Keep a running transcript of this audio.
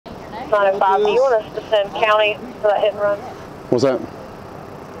905. Do you want us to send county for that hit and run? What's that?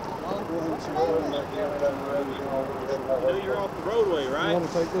 You're off the roadway, right? You want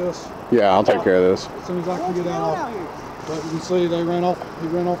to take this? Yeah, I'll take care of this. As soon as I can get down off. But you can see they ran off. He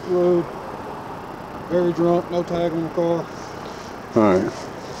ran off the road. Very drunk. No tag on the car. All right.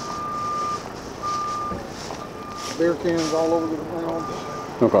 Beer cans all over the ground.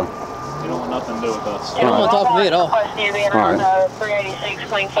 Okay. You don't want nothing to do with us. You don't want to talk to me at all. All right. 386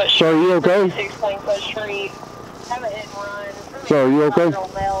 Plainfoot Street. So are you okay? 386 Plainfoot Street. Have a hit and run. So are you okay? Yeah,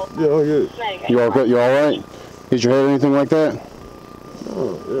 I'm good. You okay? You all right? Hit your head or anything like that?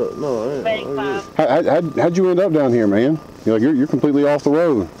 No, I ain't. How'd you end up down here, man? You're completely off the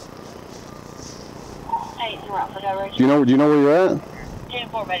road. Do you know where you're at?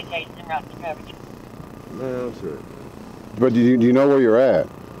 10-4 medications en route to coverage. Man, I'm sure. But do you know where you're at?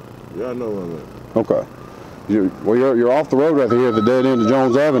 Yeah, I know where I'm at. Okay. You're off the road right here at the dead end of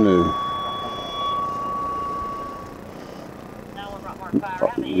Jones Avenue.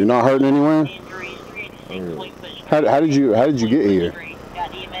 You're not hurting anywhere? How did you get here?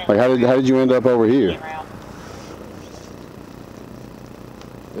 Like how did you end up over here?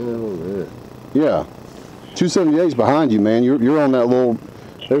 Yeah. 278's behind you, man. You're on that little.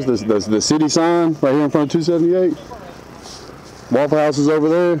 There's the city sign right here in front of 278. Waffle House is over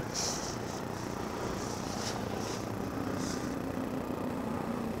there.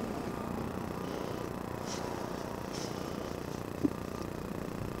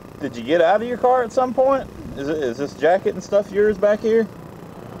 Did you get out of your car at some point? Is this jacket and stuff yours back here?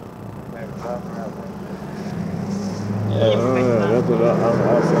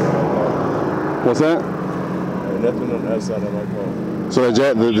 What's that? Nothing on the outside of my car. So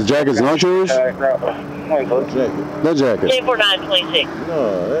the jacket's not yours? That jacket. 10-4-9-26. No,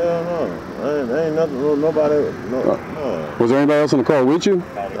 hell no. Ain't nothing. Nobody. No. Was there anybody else in the car with you?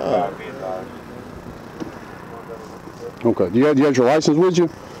 No. Okay. Do you have your license with you?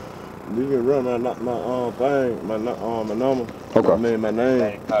 You can run my thing, my number. Okay. My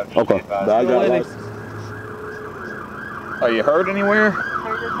name. Okay. But I got license. Are you hurt anywhere?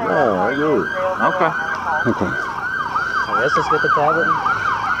 No, I'm good. Okay. Okay. I guess let's get the tablet.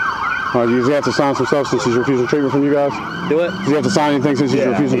 All right, do you have to sign some stuff since he's refusing treatment from you guys? Do it. Do you have to sign anything since he's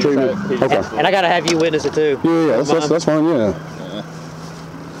refusing treatment? Okay. And I gotta have you witness it too. Yeah, that's fine, yeah.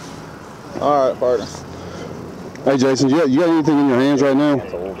 All right, partner. Hey, Jason, you got anything in your hands right now?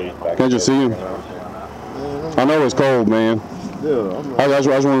 Can I just see him? I know it's cold, man. Yeah, I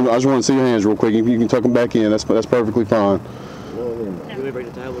just want to see your hands real quick. You can tuck them back in. That's perfectly fine. You may bring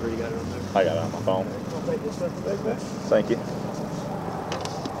the tablet or you got it on there? I got it on my phone. Thank you.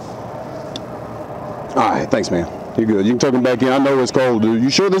 All right, thanks, man. You're good. You can tuck them back in. I know it's cold, dude. You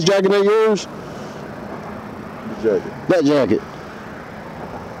sure this jacket ain't yours? the jacket. That jacket.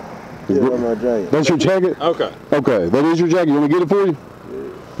 Yeah, that's my jacket. That's your jacket? Okay. Okay, that is your jacket. You want me to get it for you?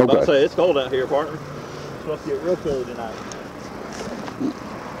 Yeah. Okay. I'll say it's cold out here, partner. It's supposed to get real cold tonight.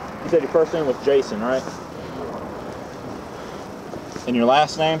 You said your first name was Jason, right? And your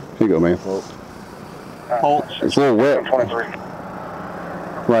last name? Here you go, man. Holt. It's a little wet.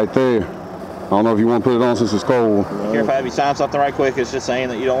 Right there. I don't know if you want to put it on since it's cold. Here, if I have you sign something right quick, it's just saying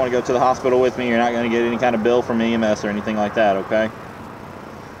that you don't want to go to the hospital with me. You're not going to get any kind of bill from EMS or anything like that, okay?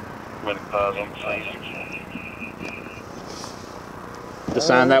 Just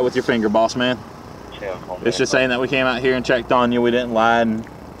sign that with your finger, boss man. It's just saying that we came out here and checked on you. We didn't lie and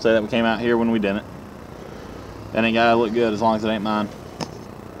say that we came out here when we didn't. That ain't gotta look good as long as it ain't mine.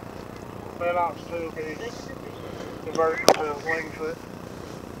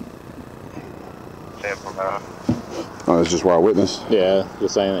 Oh, it's just where I witness? Yeah,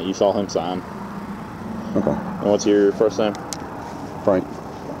 just saying that you saw him sign. Okay. And what's your first name? Frank.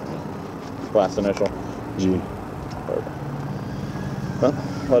 Last initial? G. Perfect. Well,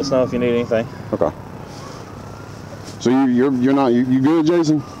 let us know if you need anything. Okay. So you good,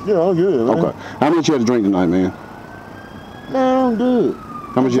 Jason? Yeah, I'm good, man. Okay. How much you had to drink tonight, man? Man, I'm good.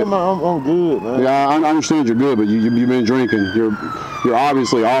 How much? I'm good, man. Yeah, I understand you're good, but you've been drinking. You're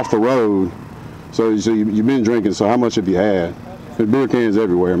obviously off the road, so you've been drinking. So how much have you had? There's beer cans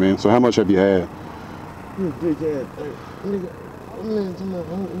everywhere, man. So how much have you had? You big ass nigga.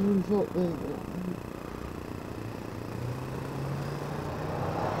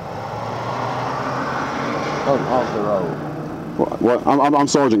 Off the road. What? I'm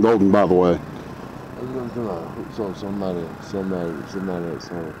Sergeant Golden, by the way. So somebody.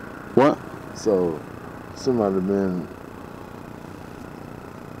 What? So somebody been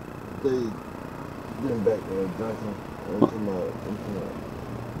back there drinking.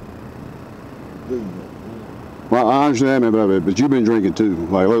 Well, I understand that, man, but you've been drinking too.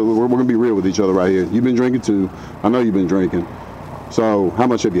 Like, we're gonna be real with each other right here. You've been drinking too. I know you've been drinking. So, how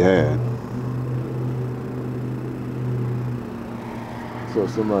much have you had? So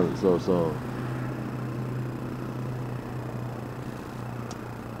somebody, so.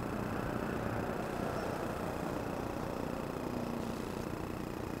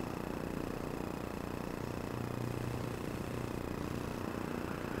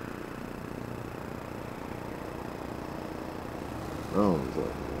 I don't want to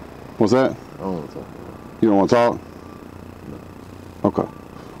talk. What's that? I don't want to talk. You don't want to talk? No. Okay.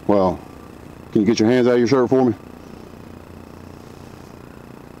 Well, can you get your hands out of your shirt for me?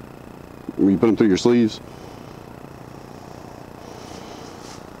 Will you put them through your sleeves?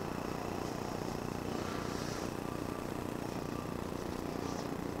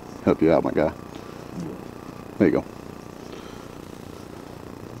 Help you out, my guy. There you go.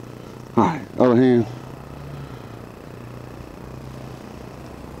 All right, other hand.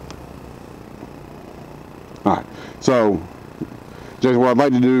 All right, so Jason, what I'd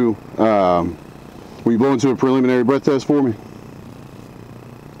like to do, will you blow into a preliminary breath test for me?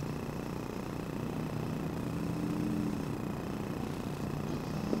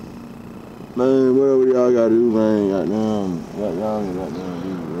 Man, whatever y'all gotta do, man, goddamn, do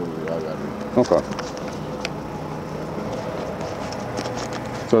whatever y'all gotta do. Okay.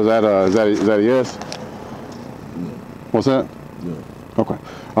 So is that a yes? Yeah. What's that? Yeah. Okay.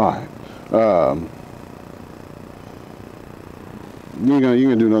 All right. You ain't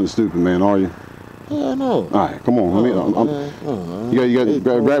gonna do nothing stupid, man, are you? Yeah, I know. All right, come on. You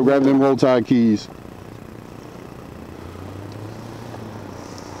got grab them roll tide keys.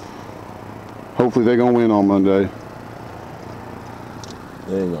 Hopefully they're gonna win on Monday.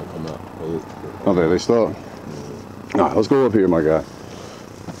 They ain't gonna come out. Okay, they stuck. All right, let's go up here, my guy.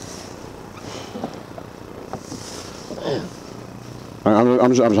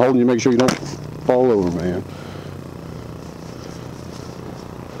 I'm just holding you, make sure you don't fall over, man.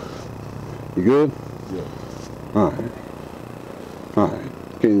 You good? Yeah. All right. All right.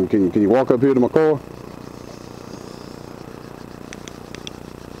 Can you walk up here to my car?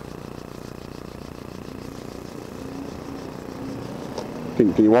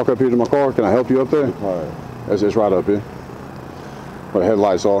 Can you walk up here to my car? Can I help you up there? All right. It's right up here. Where the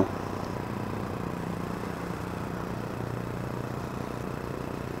headlights are.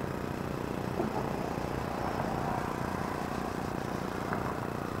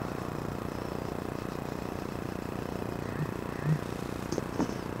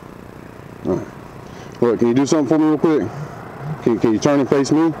 All right. Look, can you do something for me real quick? Can you turn and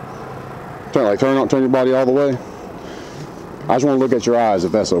face me? Turn your body all the way. I just want to look at your eyes,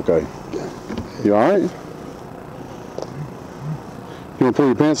 if that's okay. You all right? You want to pull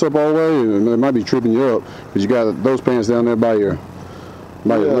your pants up all the way? It might be tripping you up because you got those pants down there by your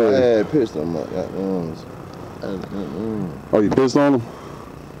leg. I had pissed on my goddamn. Oh, you pissed on them?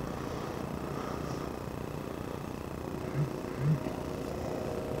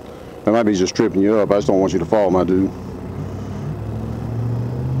 That might be just tripping you up. I just don't want you to fall, my dude.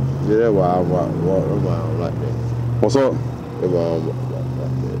 Yeah, that's why I don't like that. What's up? That's why I don't like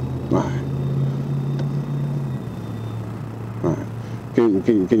that. All right. All right.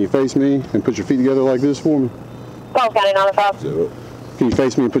 Can you face me and put your feet together like this for me? Call County 95. So, Can you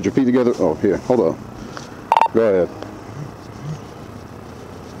face me and put your feet together? Oh, here. Hold on. Go ahead.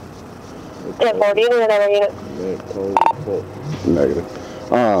 10-4, do you need another unit? man, cold fuck. Negative.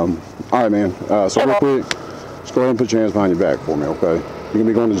 All right, man. So real quick, just go ahead and put your hands behind your back for me, okay? You're gonna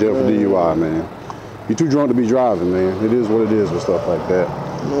be going to jail for DUI, man. You're too drunk to be driving, man. It is what it is with stuff like that.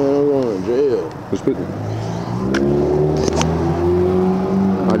 Man, I'm going to jail. Just put.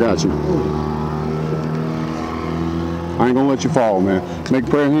 I got you. I ain't gonna let you fall, man. Make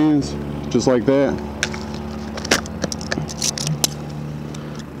prayer hands, just like that.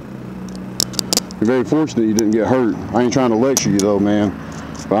 You're very fortunate you didn't get hurt. I ain't trying to lecture you though, man.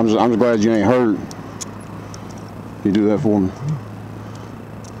 But I'm just glad you ain't hurt. You do that for me.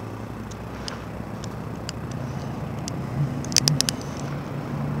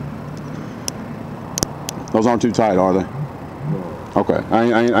 Those aren't too tight, are they? No. Okay.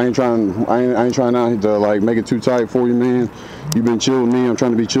 I ain't trying not to like make it too tight for you, man. You've been chill with me. I'm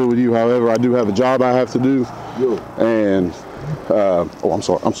trying to be chill with you. However, I do have a job I have to do. Yo. And oh, I'm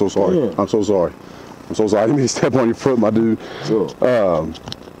sorry. I'm so sorry. Yeah. I'm so sorry. I'm so sorry. I didn't mean to step on your foot, my dude. Yo.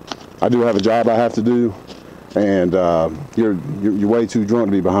 I do have a job I have to do, and you're way too drunk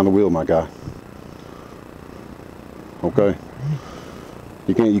to be behind the wheel, my guy. Okay.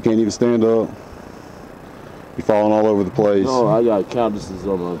 You can't even stand up. You're falling all over the place. No, I got calluses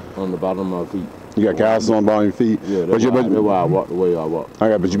on the bottom of my feet. You got calluses on the bottom of your feet. Yeah, that's why I walk the way I walk. I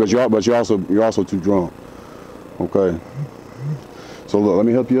got, but you're also too drunk. Okay. So look, let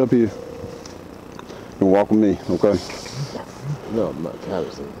me help you up here. And walk with me, okay? No, I'm not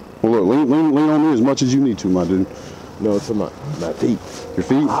callousing. Well, look, lean on me as much as you need to, my dude. No, it's my feet. Your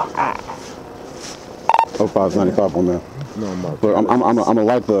feet? Oh, 595 on that. No, I'm not. Look, I'm gonna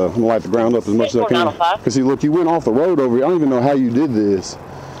light the ground up as much as I can. Cause see, look, you went off the road over here. I don't even know how you did this.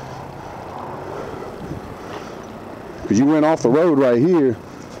 Cause you went off the road right here.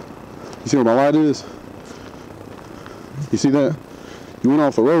 You see where my light is? You see that? You went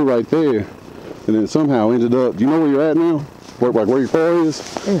off the road right there, and then somehow ended up. Do you know where you're at now? Where your car is?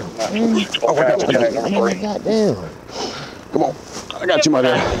 Damn. Oh, I got you. Goddamn. Come on, I got you, my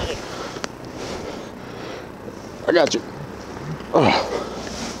dad. I got you.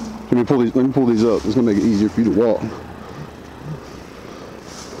 Let me pull these up. It's gonna make it easier for you to walk.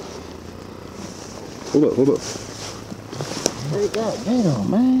 Hold up. Hey, goddamn,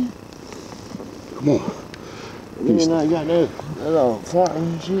 man. Come on. You ain't not got that all farting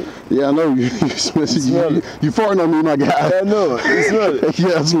and shit. Yeah, I know you farting on me, my guy. I know it. You smell it.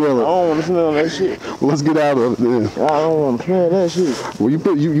 Yeah, I smell it. I don't want to smell that shit. Well, let's get out of it then. I don't want to smell that shit. Well, you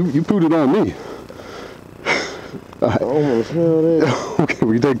put it on me. I don't want to smell that. Okay,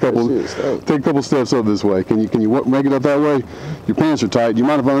 we take a couple steps up this way. Can you make it up that way? Your pants are tight. Do you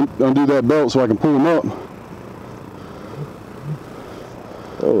mind if I undo that belt so I can pull them up?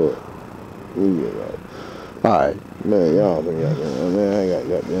 Oh, we get right. All right. Man, y'all been goddamn. Man, I got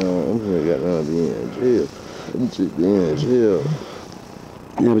goddamn. I'm gonna goddamn be in jail. I'm just be in jail.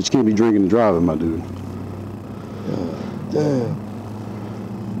 Yeah, but you can't be drinking and driving, my dude. Damn.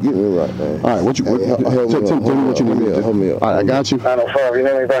 Get me right, man. All right, tell me what you need me to do. Help me up. All right, I got you. 905, you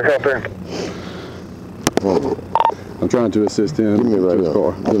need me back up there? I'm trying to assist him Give me right to his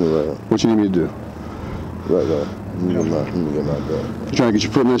car. Give me right. What you need me to do? Right there. Let me get my belt. You trying to get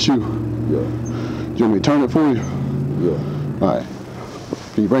your foot in that shoe? Yeah. Do you want me to turn it for you? Yeah. All right.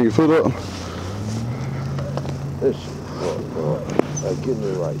 Can you bring your foot up? This shit. Get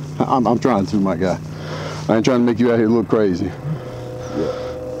me right. I'm trying to, my guy. I ain't trying to make you out here look crazy. Yeah.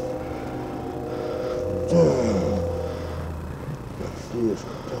 This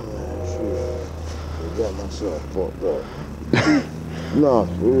shit. I got myself fucked up. Nah,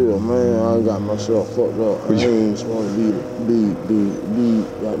 for real, man. I got myself fucked up. I ain't supposed to be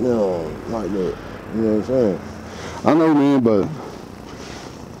right now like that. You know what I'm saying? I know, man, but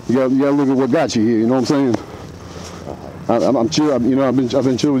you gotta look at what got you here. You know what I'm saying? I'm chill. I've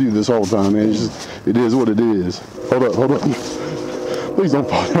been chill with you this whole time, man. It is what it is. Hold up. Please don't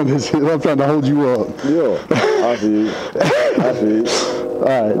fall down this hill. I'm trying to hold you up. Yeah, I feel it. All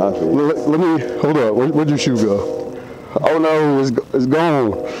right. Let me hold up. Where'd your shoe go? Oh no, it's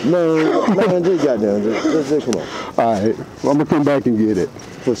gone. No, man, just goddamn, just come on. All right, well, I'm gonna come back and get it.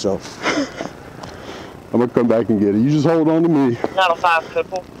 For sure. I'm gonna come back and get it. You just hold on to me. 905,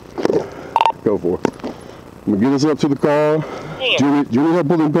 Pitbull. Go for it. I'm gonna get us up to the car. Yeah. Do you need help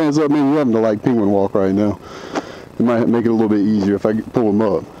pulling pants up, man? You're having to like penguin walk right now. It might make it a little bit easier if I pull them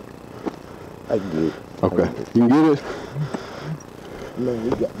up. I can get it. Okay, you can get it? Man,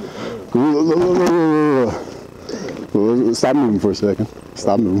 you got me. Look. Stop moving for a second.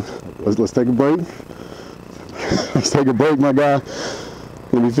 Stop moving. Let's take a break. Let's take a break, my guy.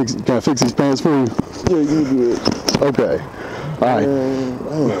 Let me fix. Can I fix these pants for you? Yeah, you can do it. Okay. All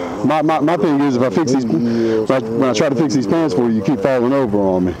right. My thing is, if I fix these, when I try to fix these pants for you, you keep falling over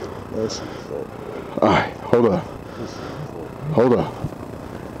on me. All right. Hold up.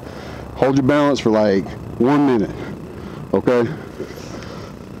 Hold your balance for like 1 minute. Okay.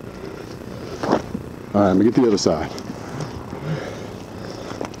 All right. Let me get the other side.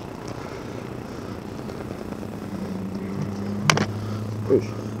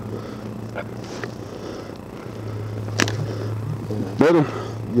 Better?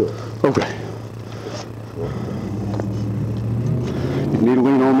 Yeah. Okay. If you need to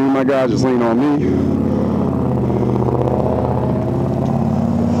lean on me, my guy, just lean on me.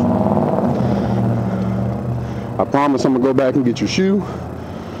 I promise I'm gonna go back and get your shoe.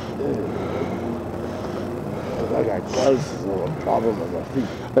 I got calluses on the bottom of my feet.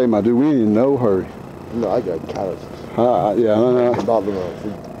 Hey, my dude, we ain't in no hurry. No, I got calluses. Yeah, The bottom of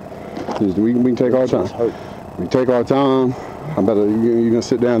my feet. we can take our time. Hurt. We take our time. I bet you're gonna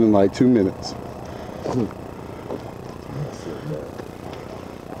sit down in like 2 minutes.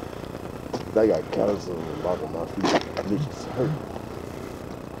 I got calluses on the bottom of my feet. Bitches hurt.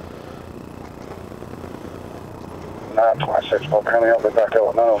 926, can you help me back up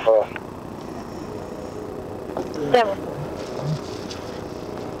with 905? 7.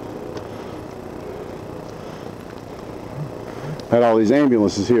 Had all these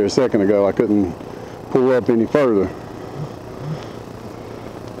ambulances here a second ago. I couldn't pull up any further.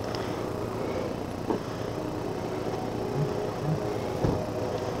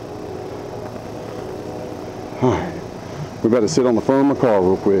 All right, we better sit on the front of my car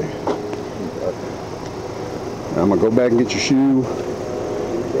real quick. I'm gonna go back and get your shoe. Go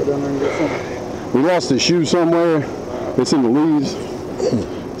down there and get some. We lost his shoe somewhere. It's in the leaves.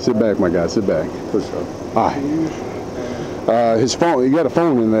 Sit back, my guy, sit back. All right. His phone, you got a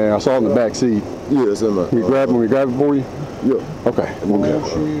phone in there. I saw it in the back seat. Yeah, it's in my. We grab it for you? Yeah. Okay.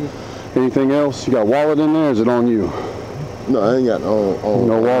 Anything else? You got a wallet in there? Or is it on you? No, I ain't got no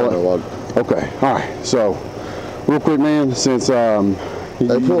wallet. No wallet. Okay. All right. So, real quick, man. Since they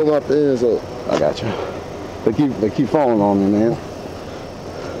pull my pants up. I got you. They keep falling on me, man.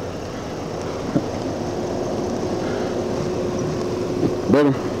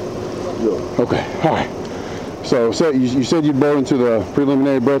 Better? Yeah. Okay. All right. So you said you'd brought into the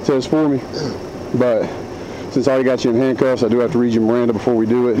preliminary breath test for me, but since I already got you in handcuffs, I do have to read your Miranda before we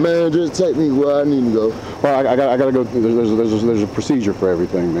do it. Man, just take me where I need to go. Well, I gotta go. There's a procedure for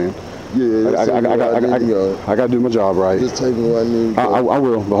everything, man. Yeah, I gotta do my job right. Just take me where I need to go. I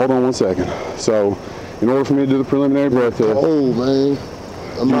will, but hold on one second. So, in order for me to do the preliminary breath test. Oh man.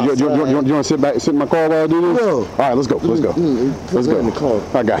 You want to sit in my car while I do this? No. All right, let's go. Let's go. Let's go. In the car.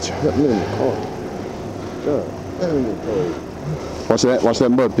 I got you. Put me in the car. God, in the car. Watch that. Watch that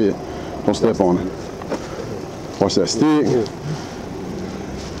mud pit. Don't step on it. Watch that stick.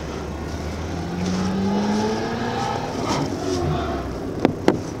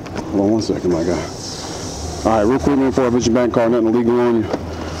 Hold on one second, my guy. All right, real quick, man, before I put your bank card, nothing illegal on you.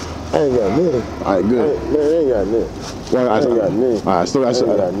 I ain't got nothing. All right, good. Man, I ain't got nothing. Well, I ain't got nothing. All right, I still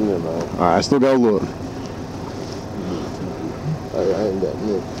got nothing, man. All right, I still got to look. I ain't got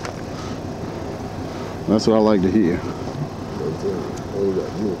nothing. That's what I like to hear. I ain't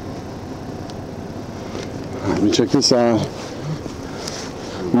got nothing. All right, let me check this side.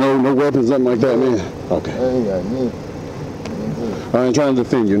 No weapons, nothing like that, man. Okay. I ain't got nothing. I ain't trying to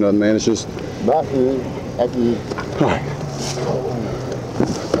defend you, nothing, man. It's just. Back here. All right.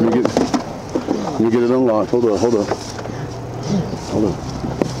 Let me get it unlocked. Hold up.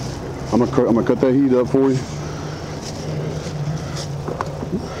 I'm gonna cut that heat up for you.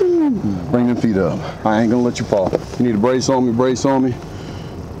 Bring them feet up. I ain't gonna let you fall. You need a brace on me. Brace on me. I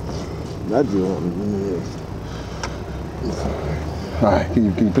just want to do this. All right. Can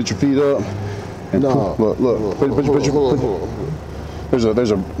you put your feet up? And No. Look. Put your.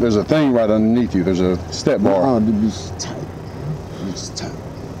 There's a thing right underneath you. There's a step bar. No, be tight. Just tight.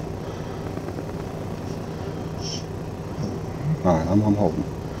 All right, I'm holding.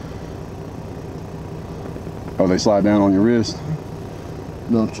 Oh, they slide down on your wrist?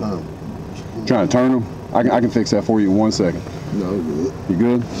 No, I'm trying. Trying to turn them? I can fix that for you in 1 second. No, good. You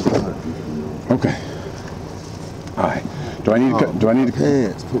good? Okay. All right. Do I need to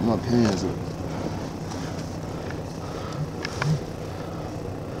pants? Put my pants up.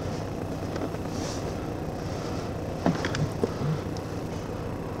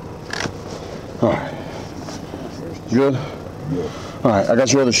 All right. Good? Yeah. All right, I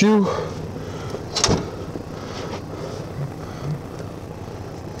got your other shoe.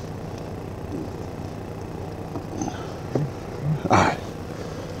 All right.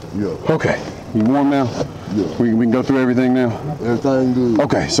 Yeah. Okay. You warm now? Yeah. We can go through everything now? Everything good.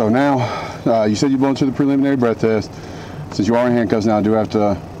 Okay, so now, you said you belong to the preliminary breath test. Since you are in handcuffs now, I do have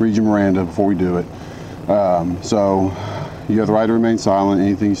to read your Miranda before we do it. So, you have the right to remain silent.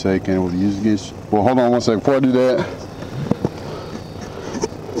 Anything you say can be used against you. Well, hold on one second. Before I do that,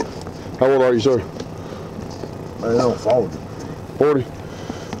 how old are you, sir? Man, I'm 40. 40?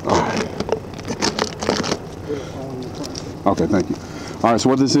 All right. Okay, thank you. All right, so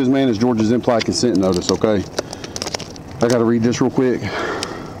what this is, man, is Georgia's implied consent notice, okay? I got to read this real quick.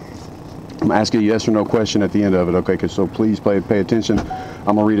 I'm going to ask you a yes or no question at the end of it, okay? So please pay attention. I'm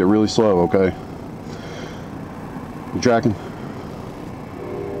going to read it really slow, okay? You tracking?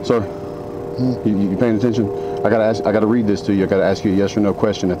 Sir? You paying attention? I gotta read this to you. I gotta ask you a yes or no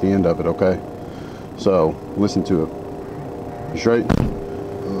question at the end of it, okay? So, listen to it. You straight?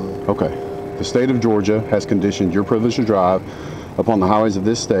 Okay. The state of Georgia has conditioned your privilege to drive upon the highways of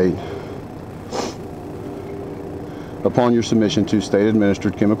this state upon your submission to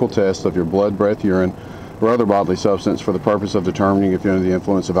state-administered chemical tests of your blood, breath, urine, or other bodily substance for the purpose of determining if you're under the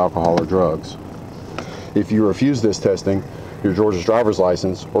influence of alcohol or drugs. If you refuse this testing, your Georgia's driver's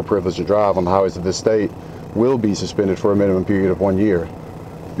license or privilege to drive on the highways of this state will be suspended for a minimum period of 1 year.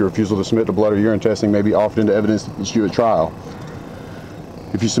 Your refusal to submit to blood or urine testing may be offered into evidence against you at trial.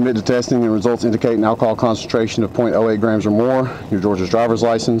 If you submit to testing and results indicate an alcohol concentration of 0.08 grams or more, your Georgia's driver's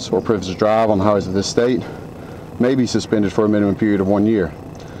license or privilege to drive on the highways of this state may be suspended for a minimum period of 1 year.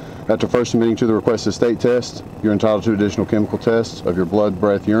 After first submitting to the requested state test, you're entitled to additional chemical tests of your blood,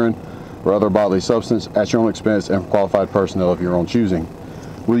 breath, urine, or other bodily substance at your own expense and from qualified personnel of your own choosing.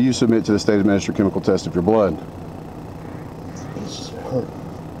 Will you submit to the state administered chemical test of your blood?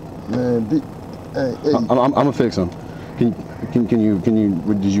 Man, hey. I'm gonna fix them. Will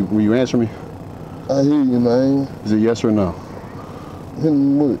you answer me? I hear you, man. Is it yes or no?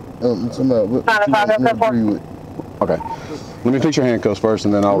 Agree with. Okay. Let me fix your handcuffs first,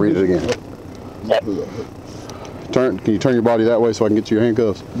 and then I'll read it again. Can you turn your body that way so I can get to your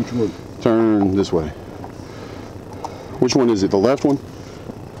handcuffs? Which one? Turn this way. Which one is it? The left one?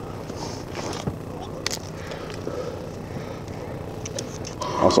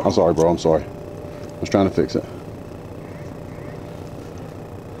 I'm sorry, bro. I'm sorry. I was trying to fix it.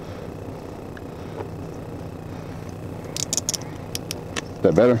 Is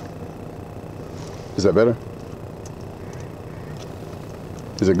that better? Is that better?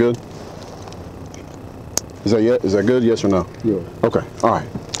 Is it good? Is that good? Yes or no? Yeah. Okay. All right.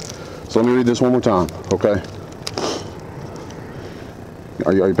 So let me read this one more time. Okay.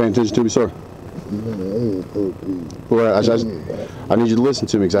 Are you paying attention to me, sir? Well, I need you to listen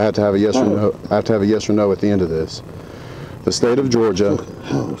to me because I have to have a yes or no. I have to have a yes or no at the end of this. The state of Georgia.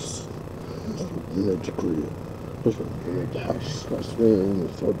 House. At the crib. At the house. I swear on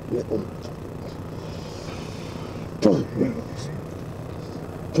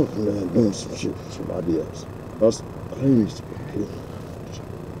talking about doing some shit with somebody else. I ain't supposed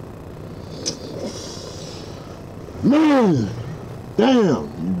to. Man! Damn!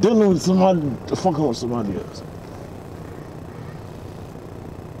 Dealing with somebody, fucking with somebody else.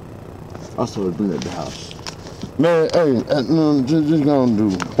 I started doing it at the house. Man, hey, no, just gonna do.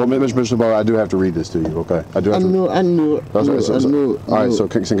 Well, Mr. Barr, I do have to read this to you, okay? I knew it. I knew it. All right, so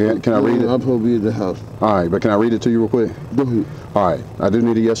can I read it? I'm supposed to be at the house. All right, but can I read it to you real quick? Go ahead. All right, I do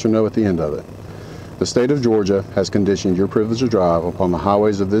need a yes or no at the end of it. The state of Georgia has conditioned your privilege to drive upon the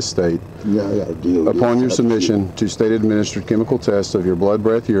highways of this state upon your submission to state-administered chemical tests of your blood,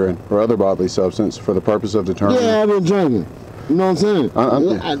 breath, urine, or other bodily substance for the purpose of determining... Yeah, I've been drinking. You know what I'm saying?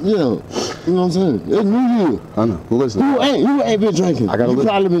 You know what I'm saying? It's new. I know. Well, listen. You ain't been drinking. You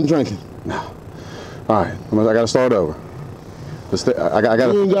probably been drinking. No. All right, I got to start over. You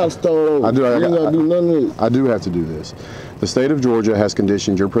ain't got to start over. You ain't got to do none of it. I do have to do this. The state of Georgia has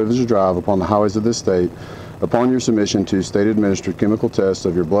conditioned your privilege to drive upon the highways of this state upon your submission to state-administered chemical tests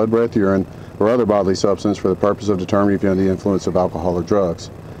of your blood, breath, urine, or other bodily substance for the purpose of determining if you're under the influence of alcohol or drugs.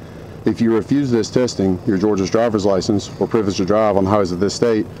 If you refuse this testing, your Georgia's driver's license or privilege to drive on the highways of this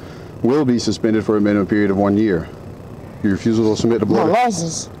state will be suspended for a minimum period of 1 year. Your refusal to submit to blood... My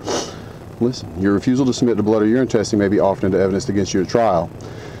license? Listen, your refusal to submit to blood or urine testing may be offered into evidence against you at trial.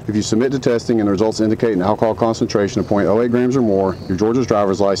 If you submit to testing and the results indicate an alcohol concentration of 0.08 grams or more, your Georgia's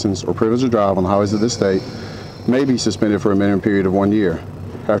driver's license or privilege to drive on the highways of this state may be suspended for a minimum period of 1 year.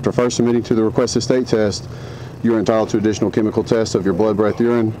 After first submitting to the requested state test, you are entitled to additional chemical tests of your blood, breath,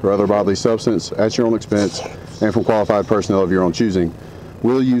 urine, or other bodily substance at your own expense and from qualified personnel of your own choosing.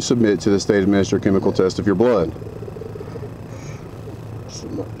 Will you submit to the state-administered chemical test of your blood?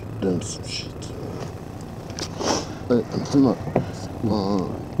 Somebody done some shit.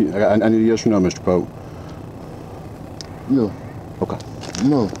 I need a yes or no, Mr. Pope. No. Okay.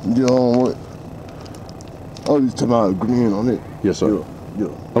 No. You don't want. Oh, you talking about agreeing on it? Yes, sir. Yeah.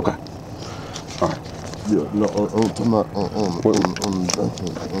 Okay. All right. Yeah. No, I'm talking about on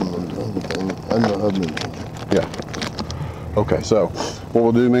I know I've been drinking. Yeah. Okay, so what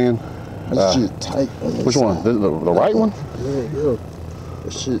we'll do, man. That shit tight. Which one? The right one? Yeah.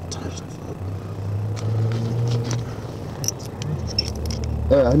 That shit tight.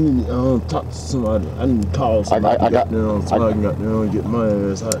 Hey, I need to talk to somebody. I need to call somebody. I got get my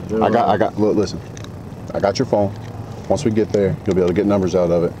ass out there. Look, listen. I got your phone. Once we get there, you'll be able to get numbers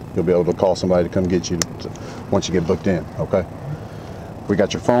out of it. You'll be able to call somebody to come get you once you get booked in, okay? We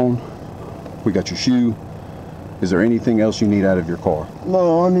got your phone. We got your shoe. Is there anything else you need out of your car?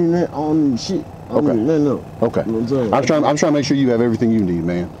 No, I don't need that. I don't need shit. Okay. No. Okay. You know what I'm saying? I'm trying to make sure you have everything you need,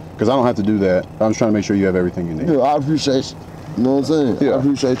 man. Because I don't have to do that. I'm just trying to make sure you have everything you need. Yeah, I appreciate you. You know what I'm saying? Yeah. I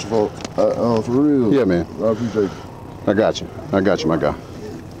appreciate you, folks. For real. Yeah, man. I appreciate you. I got you, my guy.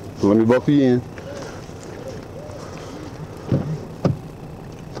 So let me buckle you in.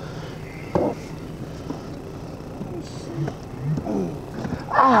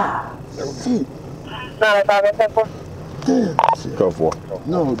 Shit. Damn. Shit. Go for it.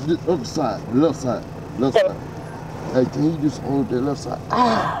 No, the other side. Left side. Hey, can you just hold the left side?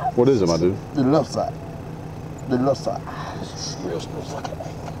 Ah! What is it, my dude? The left side. The left side. Real small fucking.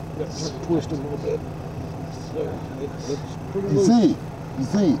 Twist a little bit. There. It's pretty You loose. see it? You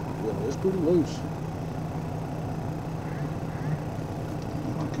see it? Yeah, it's pretty loose.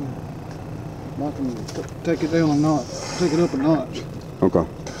 I can take it down a notch. Take it up a notch. Okay.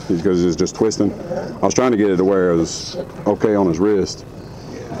 Because it's just twisting. I was trying to get it to where it was okay on his wrist.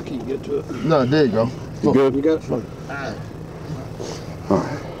 Yeah, I can't get to it. No, there you go. You good? You got it? All right. All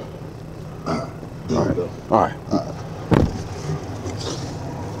right. All right.